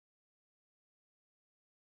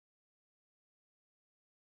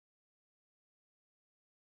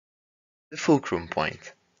The fulcrum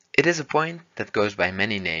point. It is a point that goes by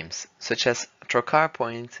many names, such as trocar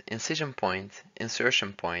point, incision point,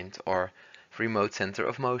 insertion point, or remote center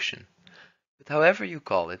of motion. But however you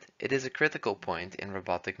call it, it is a critical point in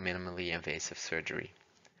robotic minimally invasive surgery.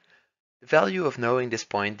 The value of knowing this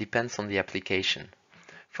point depends on the application.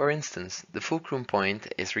 For instance, the fulcrum point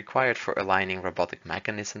is required for aligning robotic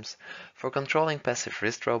mechanisms, for controlling passive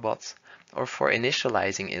wrist robots, or for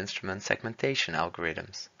initializing instrument segmentation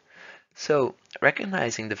algorithms. So,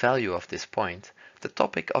 recognizing the value of this point, the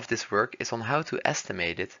topic of this work is on how to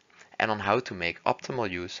estimate it and on how to make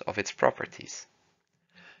optimal use of its properties.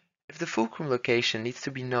 If the fulcrum location needs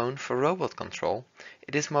to be known for robot control,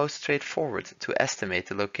 it is most straightforward to estimate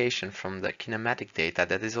the location from the kinematic data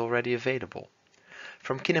that is already available.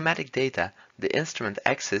 From kinematic data, the instrument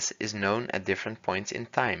axis is known at different points in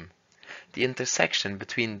time. The intersection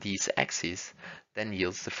between these axes then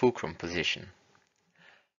yields the fulcrum position.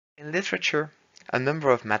 In literature, a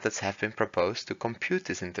number of methods have been proposed to compute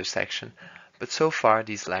this intersection, but so far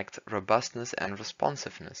these lacked robustness and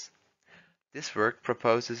responsiveness. This work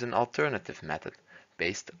proposes an alternative method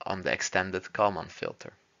based on the extended Kalman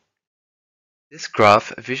filter. This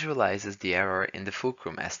graph visualizes the error in the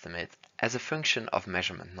fulcrum estimate as a function of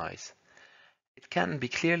measurement noise. It can be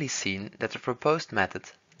clearly seen that the proposed method,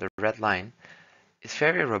 the red line, is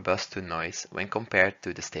very robust to noise when compared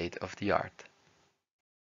to the state of the art.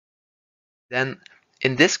 Then,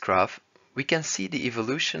 in this graph, we can see the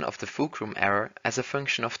evolution of the fulcrum error as a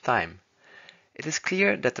function of time. It is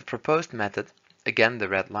clear that the proposed method, again the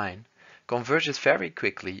red line, converges very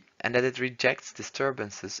quickly and that it rejects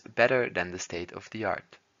disturbances better than the state of the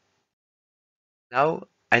art. Now,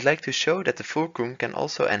 I'd like to show that the fulcrum can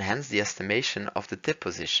also enhance the estimation of the tip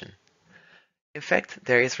position. In fact,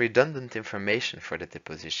 there is redundant information for the tip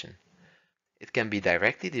position. It can be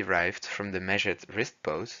directly derived from the measured wrist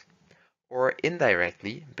pose, or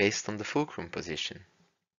indirectly based on the fulcrum position.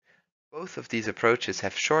 Both of these approaches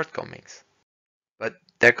have shortcomings, but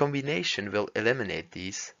their combination will eliminate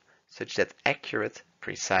these, such that accurate,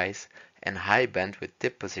 precise, and high bandwidth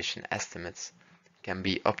tip position estimates can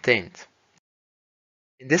be obtained.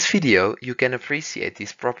 In this video, you can appreciate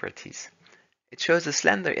these properties. It shows a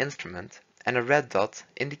slender instrument and a red dot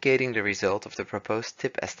indicating the result of the proposed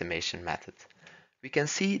tip estimation method. We can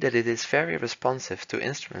see that it is very responsive to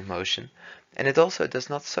instrument motion, and it also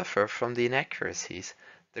does not suffer from the inaccuracies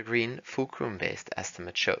the green fulcrum-based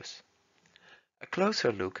estimate shows. A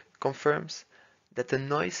closer look confirms that the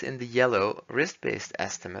noise in the yellow wrist-based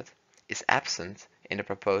estimate is absent in the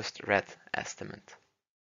proposed red estimate.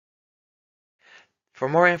 For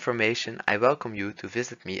more information, I welcome you to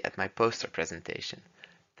visit me at my poster presentation.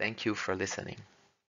 Thank you for listening.